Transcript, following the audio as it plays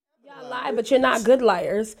lie, but you're not good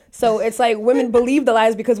liars. So it's like women believe the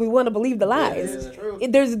lies because we want to believe the lies. That's true.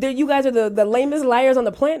 You guys are the lamest liars on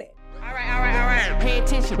the planet. All right. Pay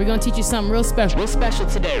attention. We're gonna teach you something real special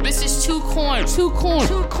today. This is two coins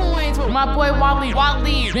with my boy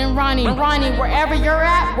Wally, then Ronnie, wherever you're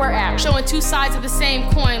at, we're at. Showing two sides of the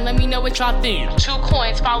same coin. Let me know what y'all think. 2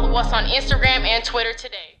 Coins. Follow us on Instagram and Twitter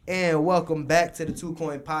today. And welcome back to the 2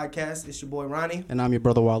 Coin Podcast. It's your boy Ronnie. And I'm your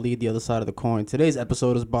brother Waleed, the other side of the coin. Today's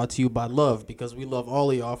episode is brought to you by Love, because we love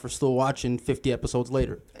all of y'all for still watching 50 episodes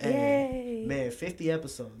later. Yay. Man, 50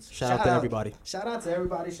 episodes. Shout out to everybody. Shout out to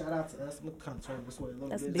everybody. Shout out to us. I'm going to kind of turn this way a little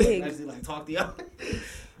That's bit. big. Actually, talk to y'all.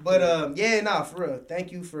 But, for real.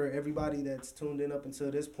 Thank you for everybody that's tuned in up until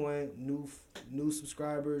this point. New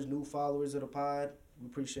subscribers, new followers of the pod. We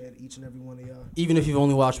appreciate each and every one of y'all. Even if you've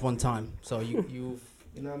only watched one time. So you've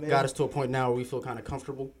You know what I mean? got us to a point now where we feel kind of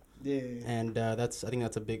comfortable. Yeah. And I think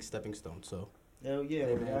that's a big stepping stone. So, Hell yeah,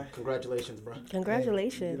 hey, man. man, congratulations, bro.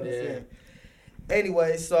 Congratulations. Yeah.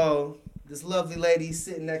 Anyway, so this lovely lady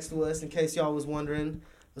sitting next to us, in case y'all was wondering,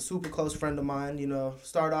 a super close friend of mine. You know,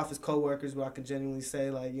 started off as co-workers, but I can genuinely say,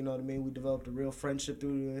 like, you know what I mean? We developed a real friendship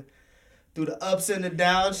through the ups and the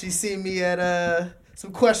downs. She seen me at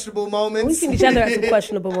some questionable moments. We seen each other at some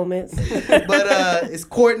questionable moments. But it's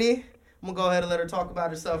Courtney. I'm going to go ahead and let her talk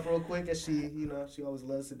about herself real quick, as she always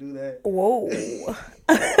loves to do that. Whoa.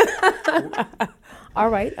 All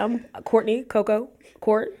right. I'm Courtney, Coco,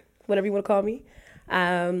 Court, whatever you want to call me.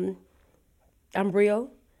 I'm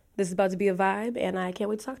real. This is about to be a vibe, and I can't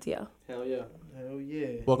wait to talk to y'all. Hell yeah. Hell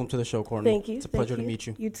yeah. Welcome to the show, Courtney. Thank you. It's a pleasure to meet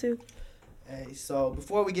you. You too. Hey, so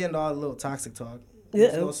before we get into all the little toxic talk, we're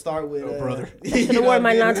just going to start with... Oh, brother. I should have worn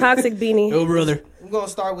my non-toxic beanie. Oh, brother. I'm going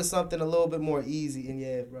to start with something a little bit more easy. And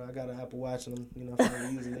yeah, bro, I got an Apple Watch and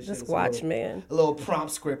I'm using this Just shit. watch, man. A little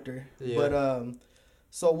prompt scripter. Yeah. But,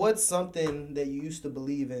 so what's something that you used to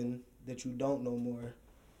believe in that you don't know more?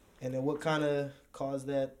 And then what kind of caused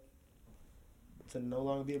that to no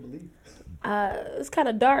longer be a belief? It's kind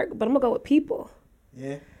of dark, but I'm going to go with people.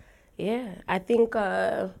 Yeah. Yeah, I think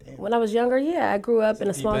when I was younger, I grew up in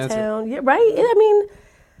a small answer. town. Yeah, right? I mean,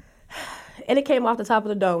 and it came off the top of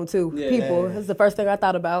the dome, too. Yeah. People. That's the first thing I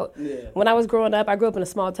thought about. Yeah. When I was growing up, I grew up in a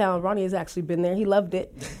small town. Ronnie has actually been there. He loved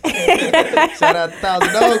it. Shout out to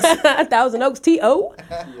Thousand Oaks. Thousand Oaks,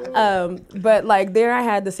 T.O. But, like, there I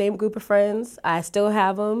had the same group of friends. I still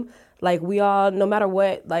have them. Like, we all, no matter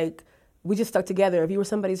what, like, we just stuck together. If you were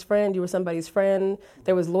somebody's friend, you were somebody's friend.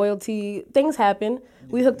 There was loyalty. Things happen.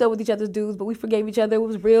 We hooked up with each other's dudes, but we forgave each other. It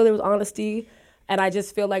was real. There was honesty. And I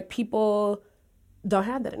just feel like people don't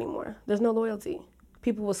have that anymore. There's no loyalty.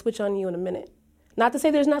 People will switch on you in a minute. Not to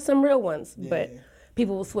say there's not some real ones, but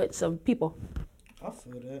people will switch. So people. I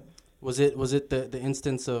feel that. Was it the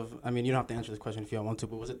instance of, I mean, you don't have to answer this question if you don't want to,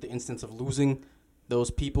 but was it the instance of losing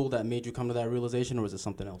those people that made you come to that realization, or was it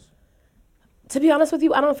something else? To be honest with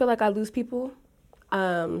you, I don't feel like I lose people.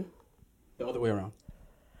 The other way around.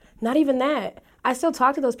 Not even that. I still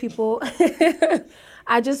talk to those people.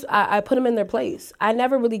 I put them in their place. I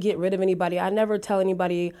never really get rid of anybody. I never tell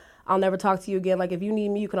anybody, I'll never talk to you again. Like, if you need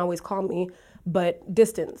me, you can always call me. But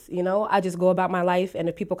distance, I just go about my life. And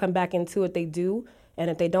if people come back into it, they do. And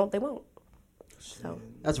if they don't, they won't. So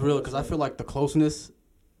That's real, because I feel like the closeness,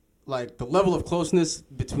 like the level of closeness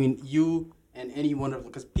between you and any one of,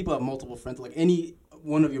 because people have multiple friends, like any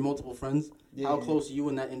one of your multiple friends, how close you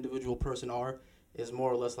and that individual person are is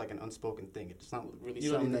more or less like an unspoken thing. It's not really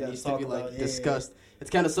something that needs to be like discussed. It's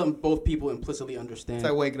kind of something both people implicitly understand. It's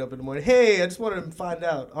like waking up in the morning. Hey, I just wanted to find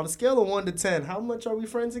out, on a scale of 1 to 10, how much are we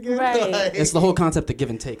friends again? Right. Like, It's the whole concept of give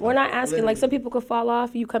and take. we're not asking. Like, some people could fall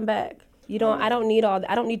off, you come back. You don't. I don't need all.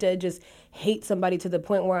 I don't need to just hate somebody to the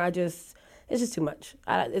point where it's just too much.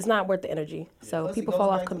 It's not worth the energy. So Plus, people it goes fall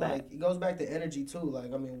off, back come to, back. like, it goes back to energy too.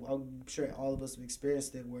 Like, I mean, I'm sure all of us have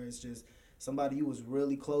experienced it, where it's just somebody you was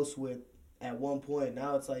really close with at one point.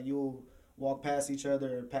 Now it's like you'll walk past each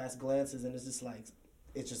other, or past glances, and it's just like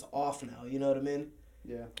it's just off now. You know what I mean?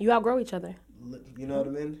 Yeah. You outgrow each other. You know what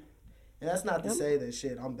I mean? And that's not to say that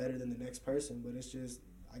shit I'm better than the next person, but it's just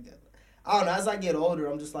I don't know. As I get older,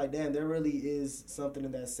 I'm just like, damn, there really is something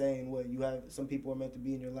in that saying where you have some people are meant to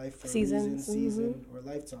be in your life for a season, or a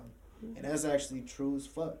lifetime. And that's actually true as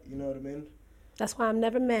fuck. You know what I mean? That's why I'm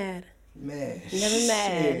never mad. Man. Never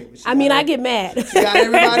mad. Shit, I mean, I get mad. You got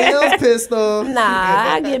everybody else pissed off. Nah,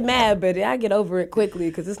 I get mad, but I get over it quickly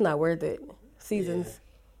because it's not worth it. Seasons.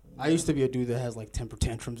 I used to be a dude that has like temper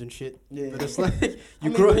tantrums and shit. Yeah. But it's like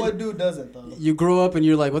what dude doesn't though? You grow up and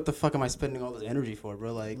you're like, what the fuck am I spending all this energy for,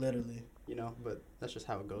 bro? Like, Literally. But that's just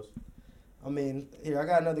how it goes. I mean, here, I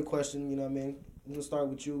got another question, you know what I mean? I'm going to start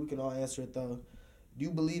with you. We can all answer it, though. Do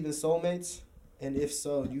you believe in soulmates? And if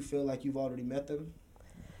so, do you feel like you've already met them?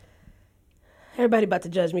 Everybody about to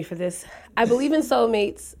judge me for this. I believe in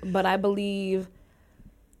soulmates, but I believe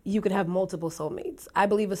you could have multiple soulmates. I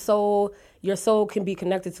believe your soul can be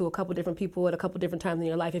connected to a couple different people at a couple different times in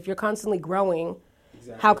your life. If you're constantly growing,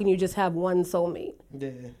 how can you just have one soulmate? Yeah.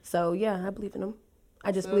 So, yeah, I believe in them.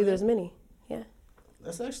 I just believe there's many. Yeah.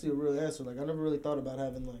 That's actually a real answer. Like, I never really thought about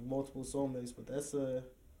having, like, multiple soulmates, but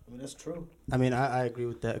that's true. I mean, I agree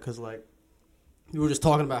with that because, like, we were just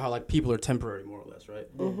talking about how, like, people are temporary, more or less,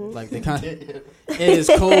 right? Mm-hmm. Like, they kind of, it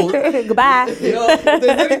is cold. Goodbye. You know, if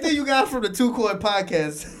there's anything you got from the Two Coin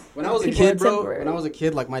podcast. When I was a People kid, are bro, temporary. when I was a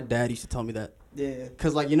kid, like, my dad used to tell me that. Yeah.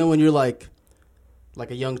 Because, like, you know, when you're, like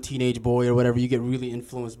a young teenage boy or whatever, you get really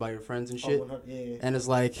influenced by your friends and shit. Yeah. And it's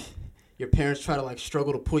like, your parents try to, like,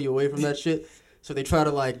 struggle to pull you away from that shit. So they try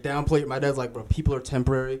to, like, downplay it. My dad's like, bro, people are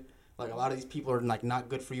temporary. Like, a lot of these people are, like, not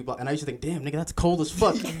good for you. And I used to think, damn, nigga, that's cold as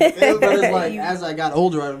fuck. But it's like, as I got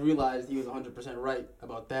older, I realized he was 100% right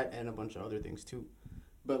about that and a bunch of other things, too.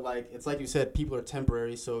 But, like, it's like you said, people are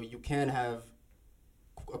temporary, so you can have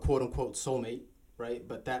a quote-unquote soulmate, right?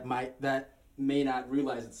 But that may not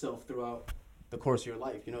realize itself throughout the course of your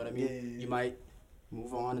life, you know what I mean? Yeah. You might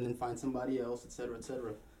move on and then find somebody else, et cetera, et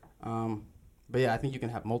cetera. But, yeah, I think you can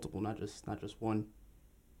have multiple, not just one.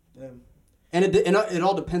 Damn. And it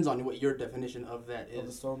all depends on what your definition of that Of a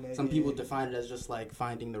is. soulmate, Some people define it as just like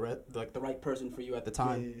finding the right person for you at the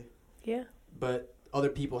time. Yeah. But other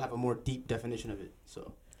people have a more deep definition of it.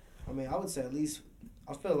 So, I mean, I would say at least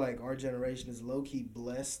I feel like our generation is low key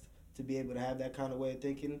blessed to be able to have that kind of way of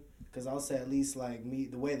thinking. Because I'll say at least like me,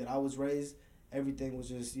 the way that I was raised, everything was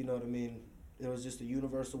just, you know what I mean. It was just a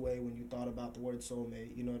universal way when you thought about the word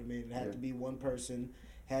soulmate. You know what I mean. It had to be one person.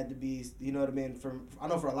 Had to be, you know what I mean. I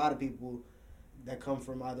know for a lot of people that come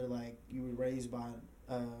from either like you were raised by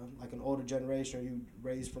like an older generation or you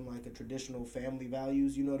raised from like a traditional family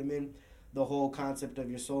values, you know what I mean? The whole concept of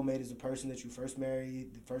your soulmate is the person that you first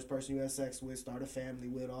married, the first person you had sex with, start a family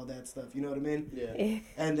with, all that stuff, you know what I mean? yeah.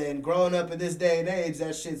 And then growing up in this day and age,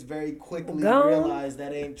 that shit's very quickly Gone. realized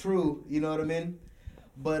that ain't true, you know what I mean?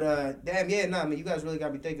 But damn, yeah, I mean, you guys really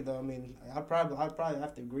got me thinking though. I mean, I'd probably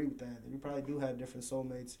have to agree with that. We probably do have different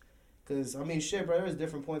soulmates. Cause I mean, shit, bro. There's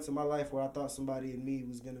different points in my life where I thought somebody and me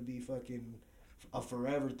was gonna be fucking a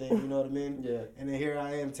forever thing. You know what I mean? Yeah. And then here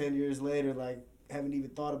I am, 10 years later, like haven't even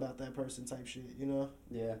thought about that person, type shit. You know?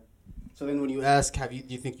 Yeah. So then when you ask, do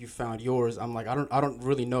you think you found yours? I'm like, I don't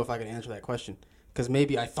really know if I can answer that question. Because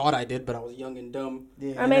maybe I thought I did, but I was young and dumb.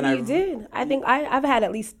 Yeah. Or maybe you did. I think I've had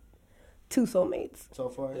at least 2 soulmates. So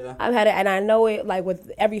far. Yeah. I've had it, and I know it like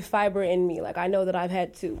with every fiber in me. Like I know that I've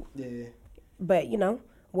had 2. Yeah. But you know,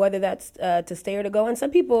 whether that's to stay or to go, and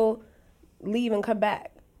some people leave and come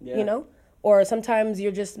back. Yeah. You know, or sometimes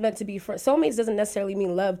you're just meant to be friends. Soulmates doesn't necessarily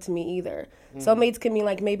mean love to me either. Soulmates can mean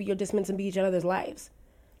like maybe you're just meant to be each other's lives.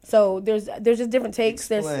 So there's just different takes.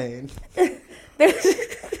 Explain.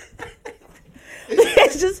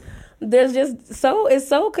 There's just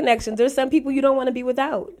soul connections. There's some people you don't want to be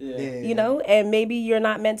without. Yeah. Yeah. You know, and maybe you're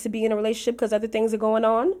not meant to be in a relationship because other things are going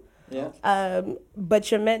on. Yeah.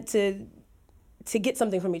 But you're meant to get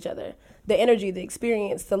something from each other. The energy, the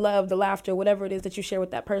experience, the love, the laughter, whatever it is that you share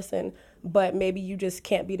with that person. But maybe you just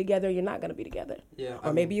can't be together. You're not going to be together. Yeah.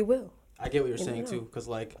 Or maybe you will. I get what you're saying, too. Because,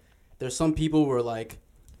 like, there's some people where, like,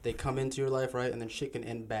 they come into your life, right? And then shit can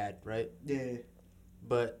end bad, right? Yeah.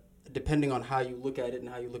 But depending on how you look at it and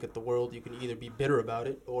how you look at the world, you can either be bitter about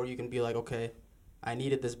it or you can be like, okay, I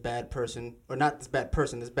needed this bad person, or not this bad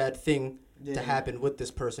person, this bad thing to happen with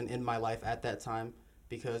this person in my life at that time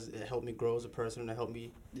because it helped me grow as a person and it helped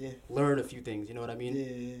me learn a few things, you know what I mean?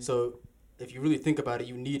 Yeah. So if you really think about it,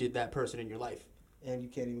 you needed that person in your life. And you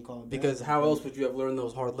can't even call it Because bad. how else would you have learned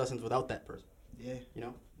those hard lessons without that person? Yeah. You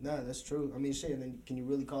know? Nah, that's true. I mean, shit, and then can you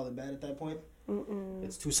really call it bad at that point?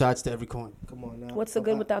 It's 2 sides to every coin. Come on now. What's the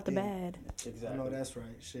good without the bad? Exactly. I know that's right.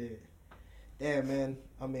 Shit. Damn, man.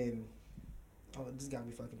 I mean, this got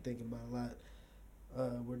me fucking thinking about a lot.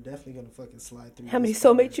 We're definitely gonna fucking slide through. How many this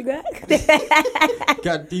soulmates you got?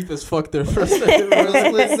 Got deep as fuck there for a second. for a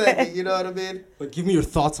split second, you know what I mean? But give me your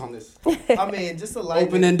thoughts on this. I mean, just a light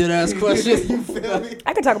Open-ended ass question. You feel me?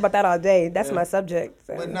 I could talk about that all day. That's my subject.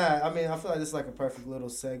 So. But nah, I mean, I feel like it's like a perfect little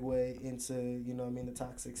segue into, you know what I mean, the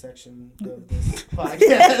toxic section of this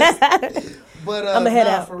podcast. But I'ma head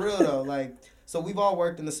out. for real though, like, so we've all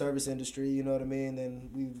worked in the service industry, you know what I mean?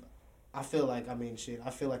 And I feel like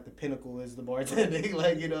the pinnacle is the bartending,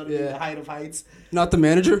 like, you know what I mean, the height of heights. Not the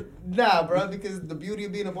manager? Nah, bro, because the beauty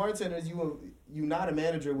of being a bartender is you not a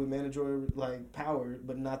manager with managerial like power,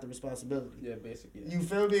 but not the responsibility. Yeah, basically. You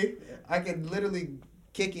feel me? I could literally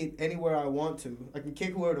kick it anywhere I want to. I can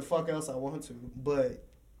kick whoever the fuck else I want to, but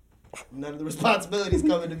none of the responsibilities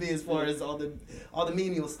coming to me as far as all the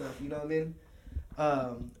menial stuff. You know what I mean?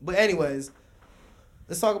 But anyways,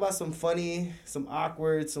 let's talk about some funny, some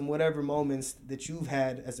awkward, some whatever moments that you've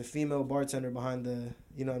had as a female bartender behind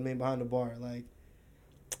the bar. Like,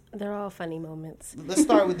 they're all funny moments. let's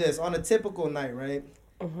start with this. On a typical night, right?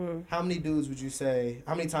 Mm-hmm. How many dudes would you say?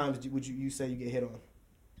 How many times would you say you get hit on?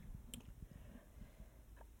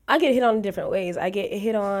 I get hit on in different ways. I get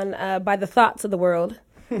hit on by the thoughts of the world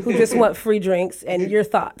who just want free drinks and your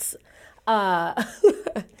thoughts. But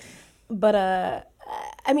I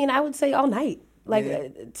mean, I would say all night,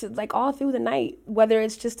 like all through the night, whether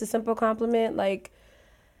it's just a simple compliment, like,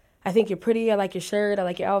 I think you're pretty, I like your shirt, I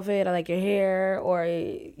like your outfit, I like your hair, or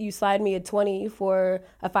you slide me a 20 for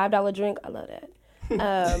a $5 drink. I love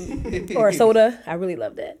that. Or a soda. I really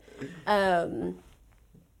love that.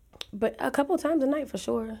 But a couple of times a night, for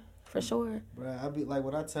sure. Bruh, I'd be like,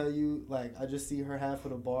 when I tell you, like, I just see her half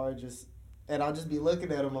of the bar, and I'll just be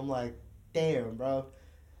looking at them. I'm like, damn, bro.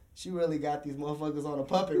 She really got these motherfuckers on a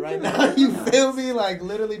puppet right now. You feel me? Like,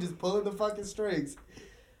 literally just pulling the fucking strings.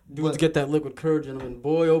 Dudes get that liquid courage in them, and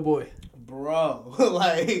boy, oh boy. Bro,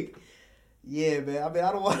 like, yeah, man. I mean,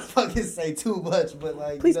 I don't want to fucking say too much, but,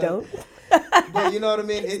 like... Please don't. But, you know what I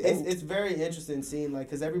mean? It's very interesting seeing, like,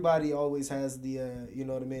 because everybody always has the, you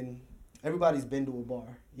know what I mean? Everybody's been to a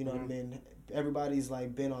bar, you know what I mean? Everybody's,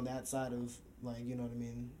 like, been on that side of, like, you know what I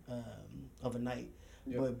mean, of a night.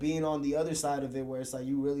 Yep. But being on the other side of it where it's, like,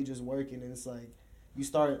 you really just working and it's, like, you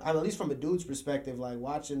start, at least from a dude's perspective, like,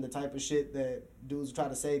 watching the type of shit that dudes try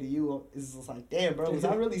to say to you, is just like, damn, bro, was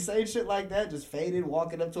I really saying shit like that? Just faded,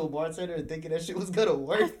 walking up to a bartender and thinking that shit was gonna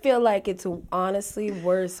work? I feel like it's honestly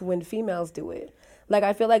worse when females do it. Like,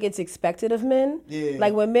 I feel like it's expected of men. Yeah.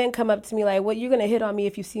 Like, when men come up to me like, well, you're gonna hit on me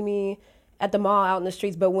if you see me at the mall out in the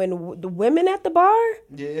streets. But when the women at the bar...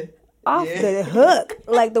 Yeah. Off the hook.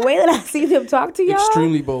 Like, the way that I see them talk to y'all.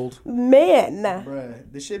 Extremely bold. Man.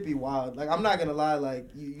 Bruh, this shit be wild. Like, I'm not gonna lie, like,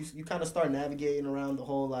 you kind of start navigating around the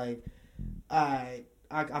whole, like,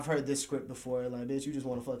 I've heard this script before. Like, bitch, you just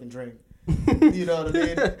want to fucking drink. You know what I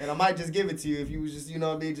mean? And I might just give it to you if you was just, you know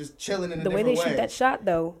what I mean, just chilling in a different way. The way they shoot that shot,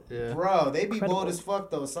 though. Yeah. Bro, they be Incredible. bold as fuck,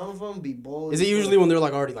 though. Some of them be bold. Is it usually when they're,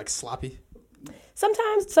 like, already, like, sloppy?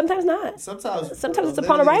 Sometimes not. Sometimes bro, it's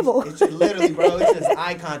upon arrival. It's just, literally, bro, it's just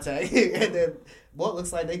eye contact. And then, it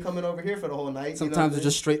looks like they coming over here for the whole night. Sometimes it's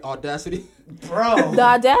just straight audacity. Bro. The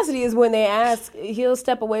audacity is when they ask, he'll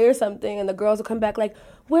step away or something, and the girls will come back like,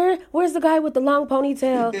 where's the guy with the long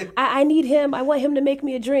ponytail? I need him. I want him to make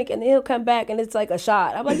me a drink. And then he'll come back, and it's like a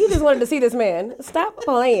shot. I'm like, you just wanted to see this man. Stop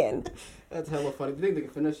playing. That's hella funny. You think they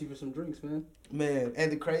can finesse you for some drinks, man? Man,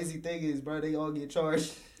 and the crazy thing is, bro, they all get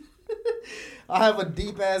charged. I have a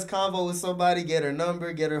deep ass convo with somebody, get her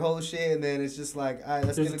number, get her whole shit, and then it's just like, all right,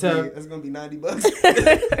 that's gonna be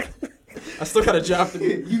 $90. I still got a job to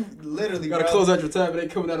do. You literally gotta close out your tab. It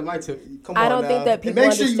ain't coming out of my tip. Come on, I don't think that people and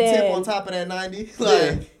make sure understand. you tip on top of that 90.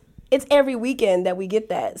 Like, it's every weekend that we get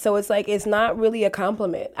that, so it's like it's not really a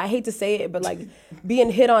compliment. I hate to say it, but like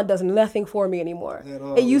being hit on does nothing for me anymore.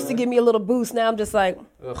 It used to give me a little boost. Now I'm just like,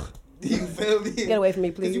 ugh. You feel me? Get away from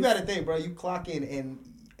me, please. Because you gotta think, bro. You clock in and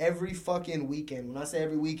every fucking weekend, when I say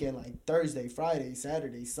every weekend, like Thursday, Friday,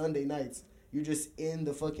 Saturday, Sunday nights, you're just in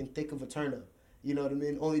the fucking thick of a turn up. You know what I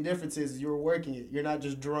mean? Only difference is you're working it. You're not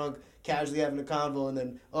just drunk, casually having a convo, and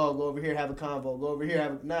then, oh, go over here, have a convo. Go over here,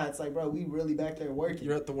 have a... Nah, it's like, bro, we really back there working.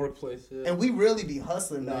 You're at the workplace, yeah. And we really be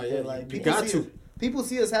hustling back there. Like, people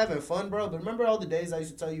see us having fun, bro. But remember all the days I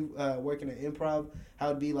used to tell you working at Improv, how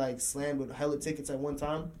it'd be like slammed with hella tickets at one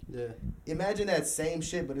time? Yeah. Imagine that same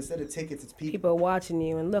shit, but instead of tickets, it's people. People watching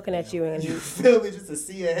you and looking at you. And you feel me? Just to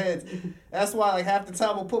see your heads. That's why, like, half the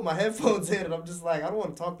time I'll put my headphones in and I'm just like, I don't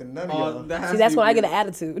want to talk to none of y'all. See, that's when I get an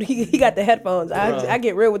attitude. He got the headphones. I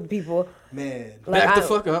get real with the people. Man. Like, back the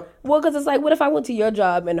fuck up. Well, because it's like, what if I went to your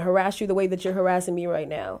job and harassed you the way that you're harassing me right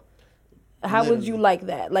now? How would you like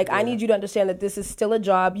that? Like, I need you to understand that this is still a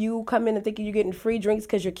job. You come in and thinking you're getting free drinks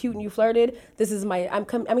because you're cute and you flirted. This is I'm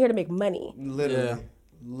here to make money.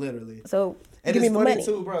 Literally. So and give it's me my funny money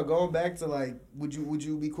too, bro. Going back to like, would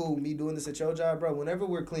you be cool with me doing this at your job, bro? Whenever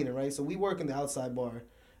we're cleaning, right? So we work in the outside bar,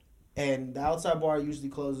 and the outside bar usually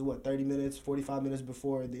closes 30 minutes, 45 minutes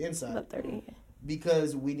before the inside. About 30.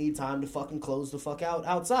 Because we need time to fucking close the fuck out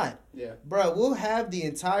outside. Yeah. Bro, we'll have the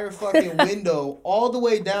entire fucking window all the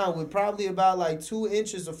way down with probably about like 2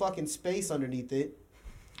 inches of fucking space underneath it.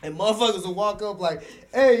 And motherfuckers will walk up like,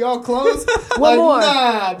 hey, y'all close? One like, more.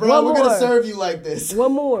 nah, bro, One we're going more. to serve you like this.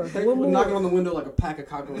 One more. They One would more. knock it on the window like a pack of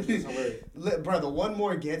cockroaches. Hilarious. Brother, one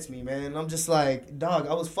more gets me, man. I'm just like, dog,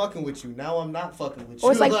 I was fucking with you. Now I'm not fucking with you.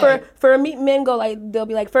 Or it's like for me, men go like, they'll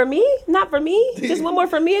be like, for me? Not for me? Just one more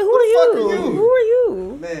for me? Who are the fuck you? are you? Who are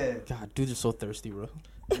you? Man, God, dudes are so thirsty, bro.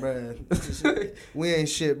 bruh, we ain't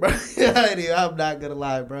shit, bro. I'm not gonna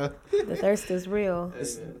lie, bro. The thirst is real.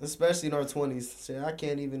 Especially in our 20s. Shit, I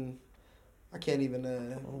can't even.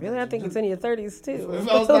 Really? I think it's in your 30s too. If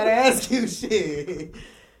I was about to ask you, shit.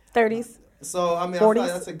 30s. So I mean, I feel 40s. like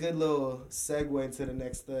that's a good little segue into the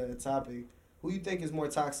next topic. Who you think is more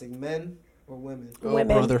toxic, men or women? Oh,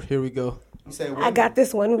 Women. brother, here we go. You say women. I got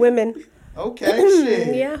this one. Women. Okay,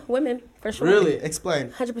 shit. Yeah, women for sure. Really?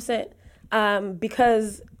 Explain. 100%.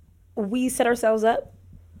 Because we set ourselves up.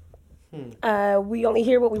 We only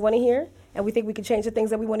hear what we want to hear, and we think we can change the things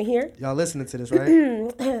that we want to hear. Y'all listening to this, right?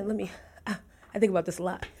 Let me. I think about this a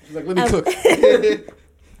lot. She's like, let me cook.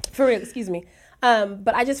 For real, excuse me.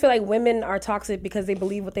 But I just feel like women are toxic because they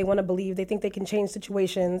believe what they want to believe. They think they can change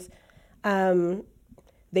situations.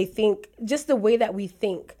 They think just the way that we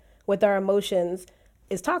think with our emotions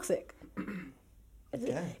is toxic.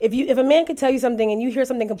 Okay. If a man could tell you something and you hear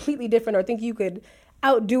something completely different or think you could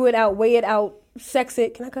outdo it, outweigh it, out sex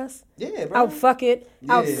it, can I cuss? Yeah, bro. Out fuck it,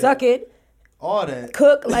 out Yeah. suck it, All that.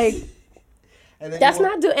 cook, like And then that's you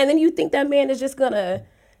want- not do. And then you think that man is just gonna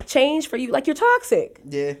change for you, like you're toxic,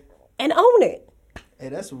 Yeah. and own it. Hey,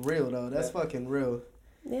 that's real though. That's fucking real.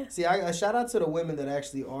 Yeah. See, I shout out to the women that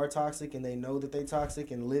actually are toxic and they know that they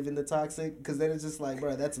toxic and live in the toxic, because then it's just like,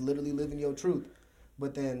 bro, that's literally living your truth.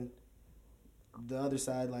 But then the other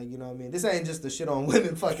side, like, you know what I mean? This ain't just the shit on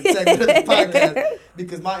women fucking segment of the podcast,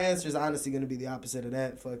 because my answer is honestly going to be the opposite of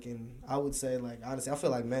that. Fucking, I would say, like, honestly, I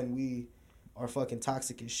feel like men, we are fucking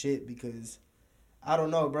toxic as shit, because I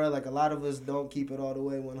don't know, bro. Like, a lot of us don't keep it all the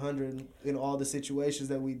way 100 in all the situations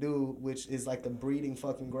that we do, which is like the breeding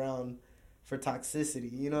fucking ground for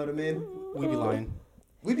toxicity. You know what I mean? We be lying.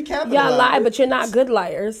 We be capping. Y'all a lot. lie, but you're not good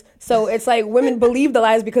liars. So it's like women believe the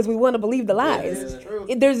lies because we want to believe the lies. It's true.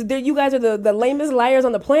 You guys are the lamest liars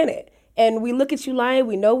on the planet. And we look at you lying,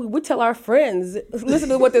 we tell our friends, listen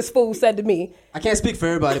to what this fool said to me. I can't speak for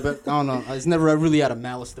everybody, but I don't know. It's never really out of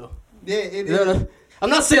malice, though. Yeah, it You know, is. I'm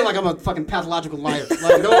not saying like I'm a fucking pathological liar.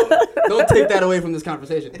 Like, don't take that away from this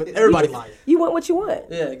conversation. But everybody lies. You want what you want.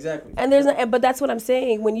 Yeah, exactly. And but that's what I'm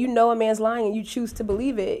saying. When you know a man's lying and you choose to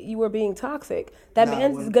believe it, you are being toxic. That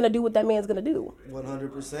man's gonna do what that man's gonna do.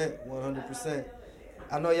 100%. 100%.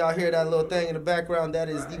 I know y'all hear that little thing in the background. That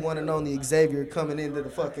is the one and only Xavier coming into the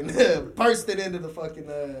fucking, bursting into the fucking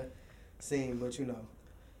scene. But, you know,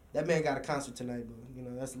 that man got a concert tonight, but, you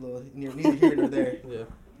know, that's a little neither here nor there. Yeah.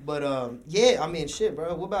 But, yeah, I mean, shit,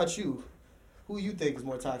 bro. What about you? Who you think is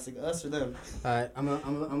more toxic, us or them? All right, I'm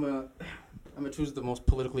gonna choose the most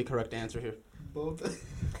politically correct answer here. Both.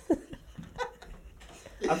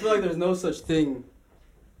 I feel like there's no such thing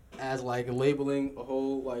as like labeling a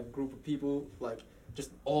whole like group of people like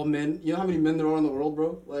just all men. You know how many men there are in the world,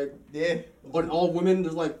 bro? Like, Yeah. or all women.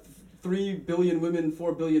 There's like 3 billion women,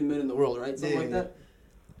 4 billion men in the world, right? Something like that.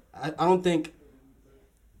 I don't think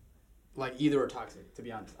like either are toxic, to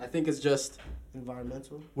be honest. I think it's just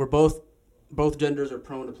Environmental. we're both genders are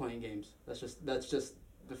prone to playing games. That's just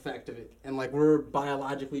the fact of it. And like we're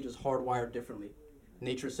biologically just hardwired differently.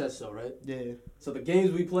 Nature says so, right? Yeah. So the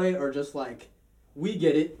games we play are just like we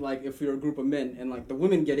get it, like if we're a group of men, and like the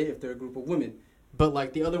women get it if they're a group of women. But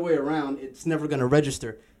like the other way around, it's never gonna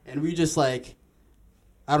register. And we just like,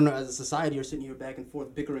 I don't know, as a society, are sitting here back and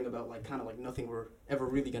forth bickering about like kind of like nothing we're ever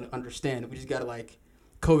really gonna understand. We just gotta like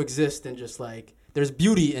coexist and just like there's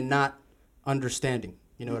beauty in not understanding.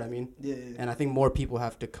 You know what I mean? Yeah. And I think more people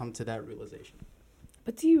have to come to that realization.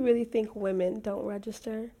 But do you really think women don't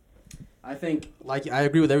register? I think, like, I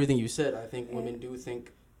agree with everything you said. I think women do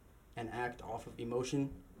think and act off of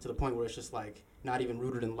emotion to the point where it's just, like, not even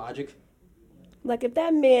rooted in logic. Like if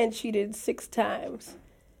that man cheated 6 times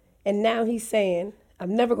and now he's saying,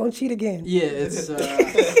 I'm never going to cheat again. Yeah, it's,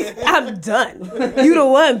 I'm done. You the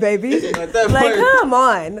one, baby. at that Like, point, come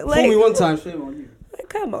on. fool Like, me one time, shame on you. like,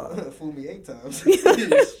 come on. Fool me 8 times.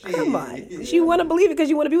 Come on. You want to believe it because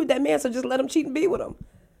you want to be with that man, so just let him cheat and be with him.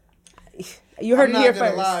 You heard I'm it here not gonna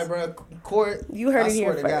first. lie, bro. Court. You heard I it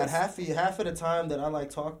here swear to God, first. half of the time that I like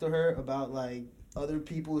talk to her about like other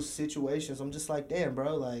people's situations, I'm just like, damn,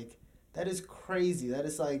 bro, like that is crazy. That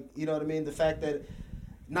is like, you know what I mean? The fact that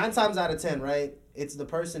 9 times out of 10, right? It's the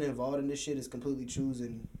person involved in this shit is completely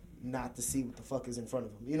choosing not to see what the fuck is in front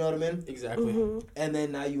of them. You know what I mean? Exactly. And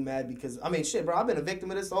then now you mad because, I mean, shit, bro, I've been a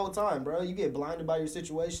victim of this the whole time, bro. You get blinded by your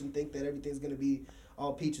situation, think that everything's going to be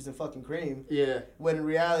all peaches and fucking cream. Yeah. When in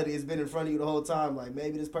reality, it's been in front of you the whole time. Like,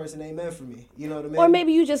 maybe this person ain't meant for me. You know what I mean? Or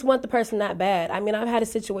maybe you just want the person that bad. I mean, I've had a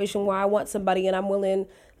situation where I want somebody and I'm willing,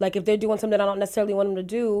 like, if they're doing something that I don't necessarily want them to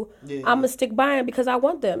do, I'm going to stick by them because I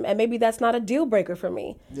want them. And maybe that's not a deal breaker for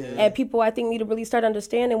me. Yeah. And people, I think, need to really start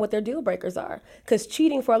understanding what their deal breakers are. Because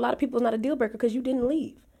cheating for a lot of people is not a deal breaker because you didn't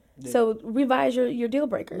leave. Yeah. So revise your deal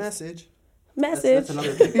breakers. Message. That's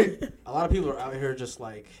another thing. A lot of people are out here just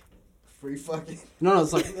like... Free fucking. No,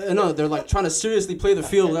 it's like they're like trying to seriously play the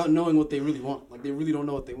field without knowing what they really want. Like they really don't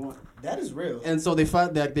know what they want. That is real. And so they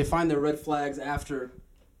find their red flags after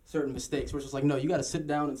certain mistakes. Where it's just like, no, you got to sit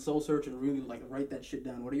down and soul search and really like write that shit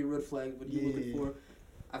down. What are your red flags? What are you looking for?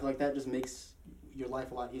 I feel like that just makes your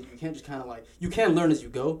life a lot easier. You can't just kind of like you can learn as you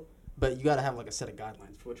go, but you got to have like a set of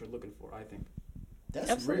guidelines for what you're looking for. I think.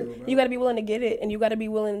 That's Absolutely. Real, bro. You got to be willing to get it, and you got to be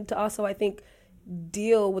willing to also, I think,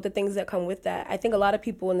 deal with the things that come with that. I think a lot of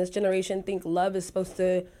people in this generation think love is supposed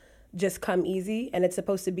to just come easy, and it's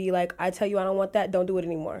supposed to be like, I tell you I don't want that, don't do it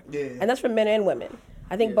anymore. Yeah. And that's for men and women.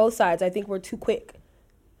 I think both sides. I think we're too quick.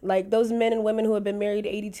 Like those men and women who have been married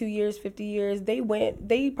 82 years, 50 years,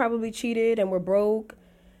 they probably cheated and were broke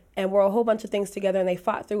and were a whole bunch of things together, and they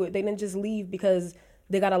fought through it. They didn't just leave because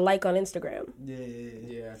they got a like on Instagram.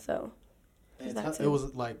 Yeah. So it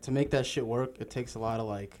was like, to make that shit work, it takes a lot of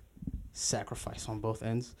like sacrifice on both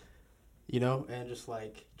ends, you know, and just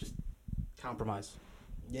compromise.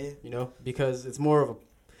 Yeah. You know, because it's more of a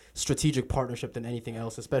strategic partnership than anything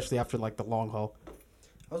else, especially after like the long haul.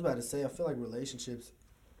 I was about to say, I feel like relationships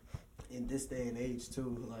in this day and age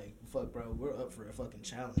too, like, fuck, bro, we're up for a fucking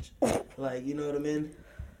challenge. Like, you know what I mean?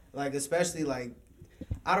 Like, especially like,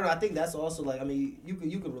 I don't know, I think that's also like, I mean,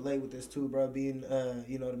 you could relate with this too, bro, being,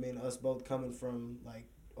 you know what I mean, us both coming from like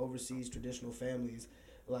overseas traditional families.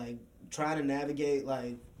 Like, trying to navigate,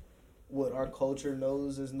 like, what our culture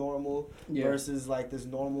knows is normal versus, like, this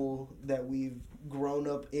normal that we've grown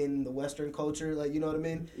up in the Western culture. Like, you know what I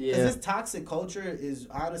mean? Yeah. Because this toxic culture is,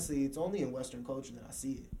 honestly, it's only in Western culture that I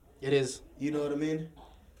see it. It is. You know what I mean?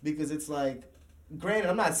 Because it's like, granted,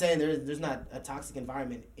 I'm not saying there's not a toxic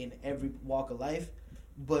environment in every walk of life,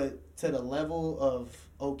 but to the level of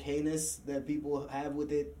okayness that people have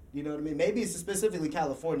with it, you know what I mean? Maybe it's specifically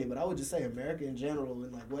California, but I would just say America in general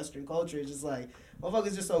and like Western culture is just like,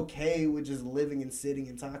 motherfuckers just okay with just living and sitting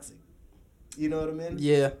in toxic. You know what I mean?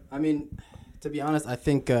 Yeah. I mean, to be honest, I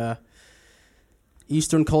think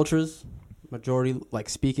Eastern cultures, majority like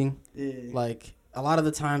speaking, like a lot of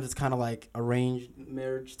the times it's kind of like arranged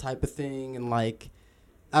marriage type of thing, and like,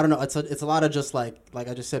 I don't know, it's a lot of just like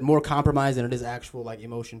I just said, more compromise than it is actual like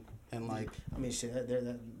emotion. And like, I mean, shit,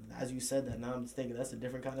 as you said that, now I'm just thinking that's a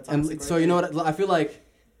different kind of toxic. And so you know what? I feel like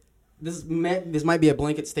this might be a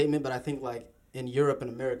blanket statement, but I think like in Europe and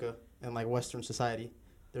America and like Western society,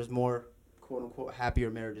 there's more quote unquote happier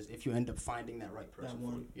marriages if you end up finding that right person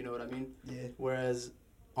for you. You know what I mean? Yeah. Whereas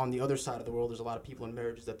on the other side of the world, there's a lot of people in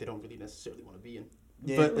marriages that they don't really necessarily want to be in,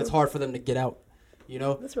 but it's hard for them to get out. You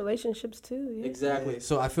know? That's relationships too. Yeah. Exactly. Yeah.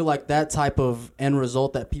 So I feel like that type of end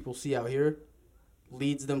result that people see out here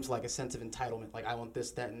leads them to like a sense of entitlement. Like, I want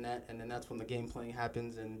this, that, and that. And then that's when the game playing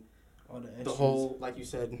happens and all the whole, like you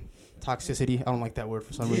said, toxicity. I don't like that word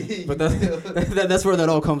for some reason. But that's where that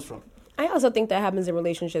all comes from. I also think that happens in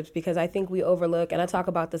relationships because I think we overlook, and I talk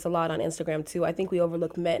about this a lot on Instagram too, I think we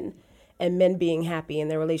overlook men and men being happy in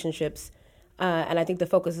their relationships. And I think the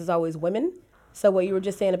focus is always women. So what you were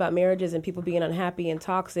just saying about marriages and people being unhappy and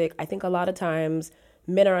toxic, I think a lot of times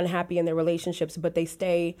men are unhappy in their relationships, but they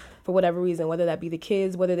stay for whatever reason, whether that be the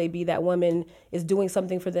kids, whether they be that woman is doing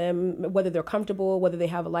something for them, whether they're comfortable, whether they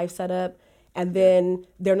have a life set up, and then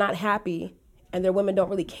they're not happy and their women don't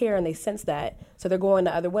really care and they sense that. So they're going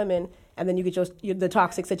to other women, and then you get the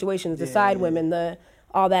toxic situations, the side women,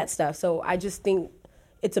 all that stuff. So I just think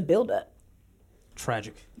it's a buildup.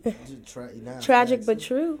 Tragic. Tragic, but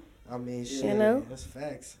true. I mean, shit, you know? That's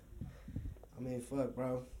facts. I mean, fuck,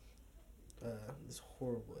 bro. It's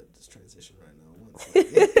horrible at this transition right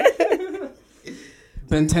now.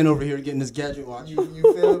 Ben 10 over here getting his gadget watch. You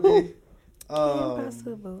feel me?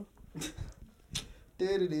 Impossible.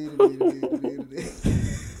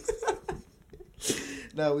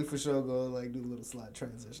 No, we for sure go like do a little slide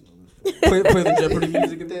transition on this. play the Jeopardy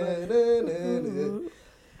music in the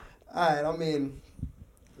Alright, I mean,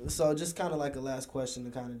 so just kind of like a last question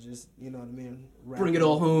to kind of just, you know what I mean? Bring it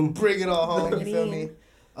all home. Bring it all home, you feel me?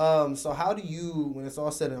 So how do you, when it's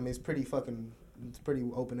all said, I mean, it's pretty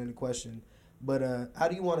open-ended question, but how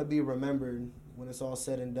do you want to be remembered when it's all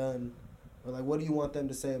said and done? Or like, what do you want them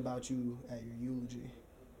to say about you at your eulogy?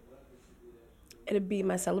 It'd be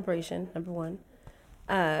my celebration, number one.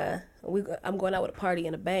 I'm going out with a party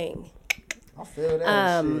and a bang. I feel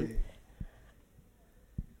that shit.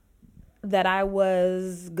 That I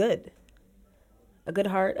was good. A good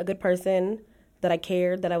heart, a good person, that I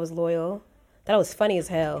cared, that I was loyal, that I was funny as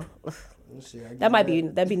hell. Shit, that might be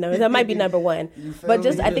number one. You feel But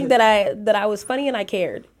just me? I think that I was funny and I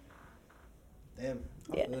cared. Damn,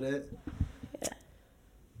 I Yeah. feel that.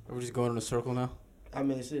 Are we just going in a circle now? I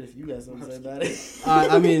mean, shit, if you got something to say about it.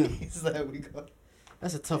 I mean, It's like we go.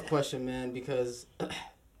 that's a tough question, man, because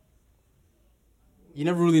you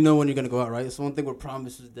never really know when you're gonna go out, right? It's one thing with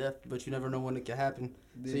promise is death, but you never know when it can happen.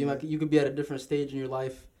 So you could be at a different stage in your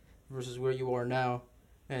life versus where you are now,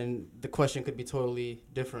 and the question could be totally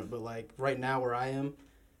different. But like right now, where I am,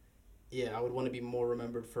 yeah, I would want to be more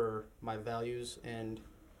remembered for my values and,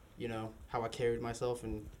 you know, how I carried myself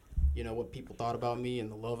and, you know, what people thought about me and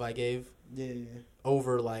the love I gave. Yeah.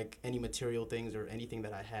 Over like any material things or anything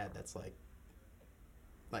that I had that's like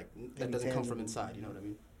that doesn't come from inside, you know what I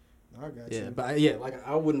mean? I got Yeah, you. but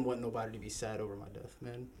I wouldn't want nobody to be sad over my death,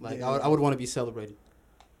 man. Like Yeah. I would want to be celebrated.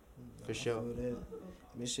 For I sure. feel that.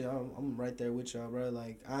 I mean, shit, I'm right there with y'all, bro.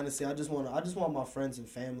 Like, honestly, I just want my friends and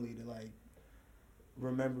family to like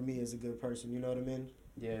remember me as a good person. You know what I mean?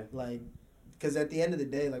 Yeah. Like, because at the end of the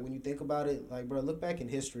day, like when you think about it, like, bro, look back in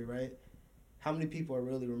history, right? How many people are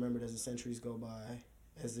really remembered as the centuries go by,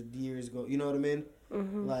 as the years go? You know what I mean?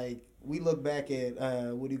 Mm-hmm. Like, we look back at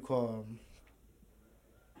what do you call him?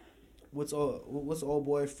 What's the old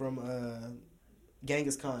boy from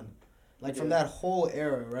Genghis Khan? Like from that whole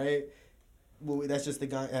era, right? Well, that's just the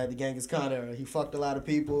Genghis Khan era. He fucked a lot of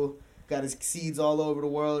people, got his seeds all over the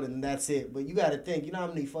world, and that's it. But you got to think, you know how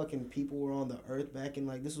many fucking people were on the earth back in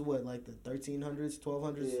like this is what like the 1300s,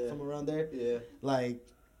 1200s, somewhere around there. Yeah. Like,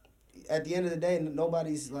 at the end of the day,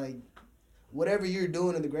 nobody's like, whatever you're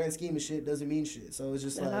doing in the grand scheme of shit doesn't mean shit. So it's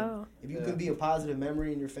just At like, all. if you can be a positive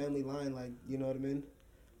memory in your family line, like, you know what I mean?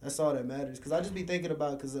 That's all that matters. Because I just be thinking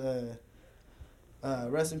about, because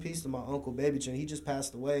rest in peace to my uncle Baby Chin. He just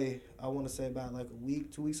passed away, I want to say about like a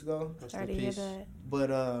week, 2 weeks ago. Sorry to hear that. But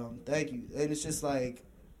thank you. And it's just like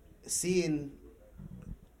seeing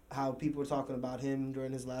how people were talking about him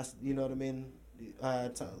during his last, you know what I mean?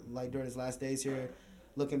 Like during his last days here.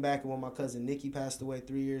 Looking back at when my cousin Nikki passed away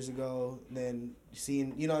 3 years ago, then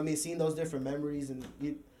seeing, you know what I mean, seeing those different memories, and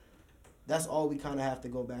that's all we kind of have to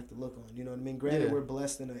go back to look on. You know what I mean? Granted, we're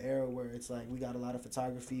blessed in an era where it's like we got a lot of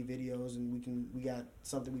photography, videos, and we got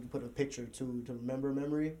something we can put a picture to remember a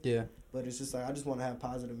memory. Yeah. But it's just like I just want to have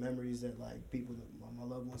positive memories that like people that my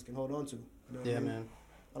loved ones can hold on to. You know what I mean? Man.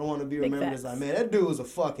 I don't want to be Big remembered as facts. like, man, that dude was a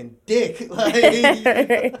fucking dick. Like,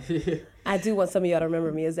 I do want some of y'all to remember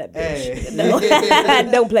me as that bitch. Hey.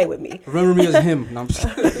 Don't play with me. Remember me as him. No, I'm just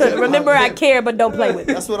Remember, I care, but don't play with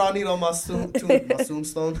me. that's what I need on my tombstone.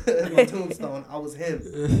 My tombstone. I was him.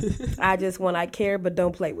 I just want I care, but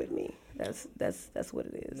don't play with me. That's what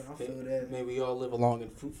it is. No, I feel that. May we all live a long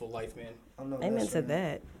and fruitful life, man. I know Amen that's to right.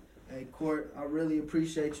 that. Hey, Court, I really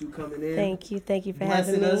appreciate you coming in. Thank you for Blessing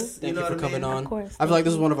having me. us. Thank you know for what I coming mean? on. Of course. I feel like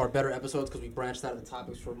this is one of our better episodes because we branched out of the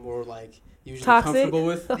topics we're more like usually Toxic. comfortable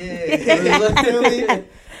with. Yeah. Feel me?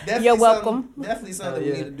 Definitely You're welcome. Definitely something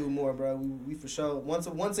Yeah. we need to do more, bro. We for sure. Once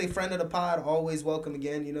a friend of the pod, always welcome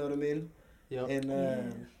again. You know what I mean? Yep.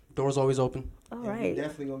 And Doors always open. All and we right.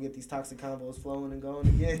 definitely gonna get these toxic combos flowing and going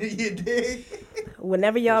again. You dig?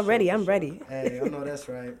 Whenever y'all ready, I'm ready. Hey, I know that's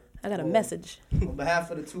right. I got a Well, message. On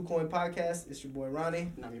behalf of the 2 Coin Podcast, it's your boy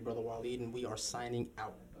Ronnie. And I'm your brother Waleed, and we are signing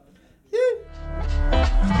out.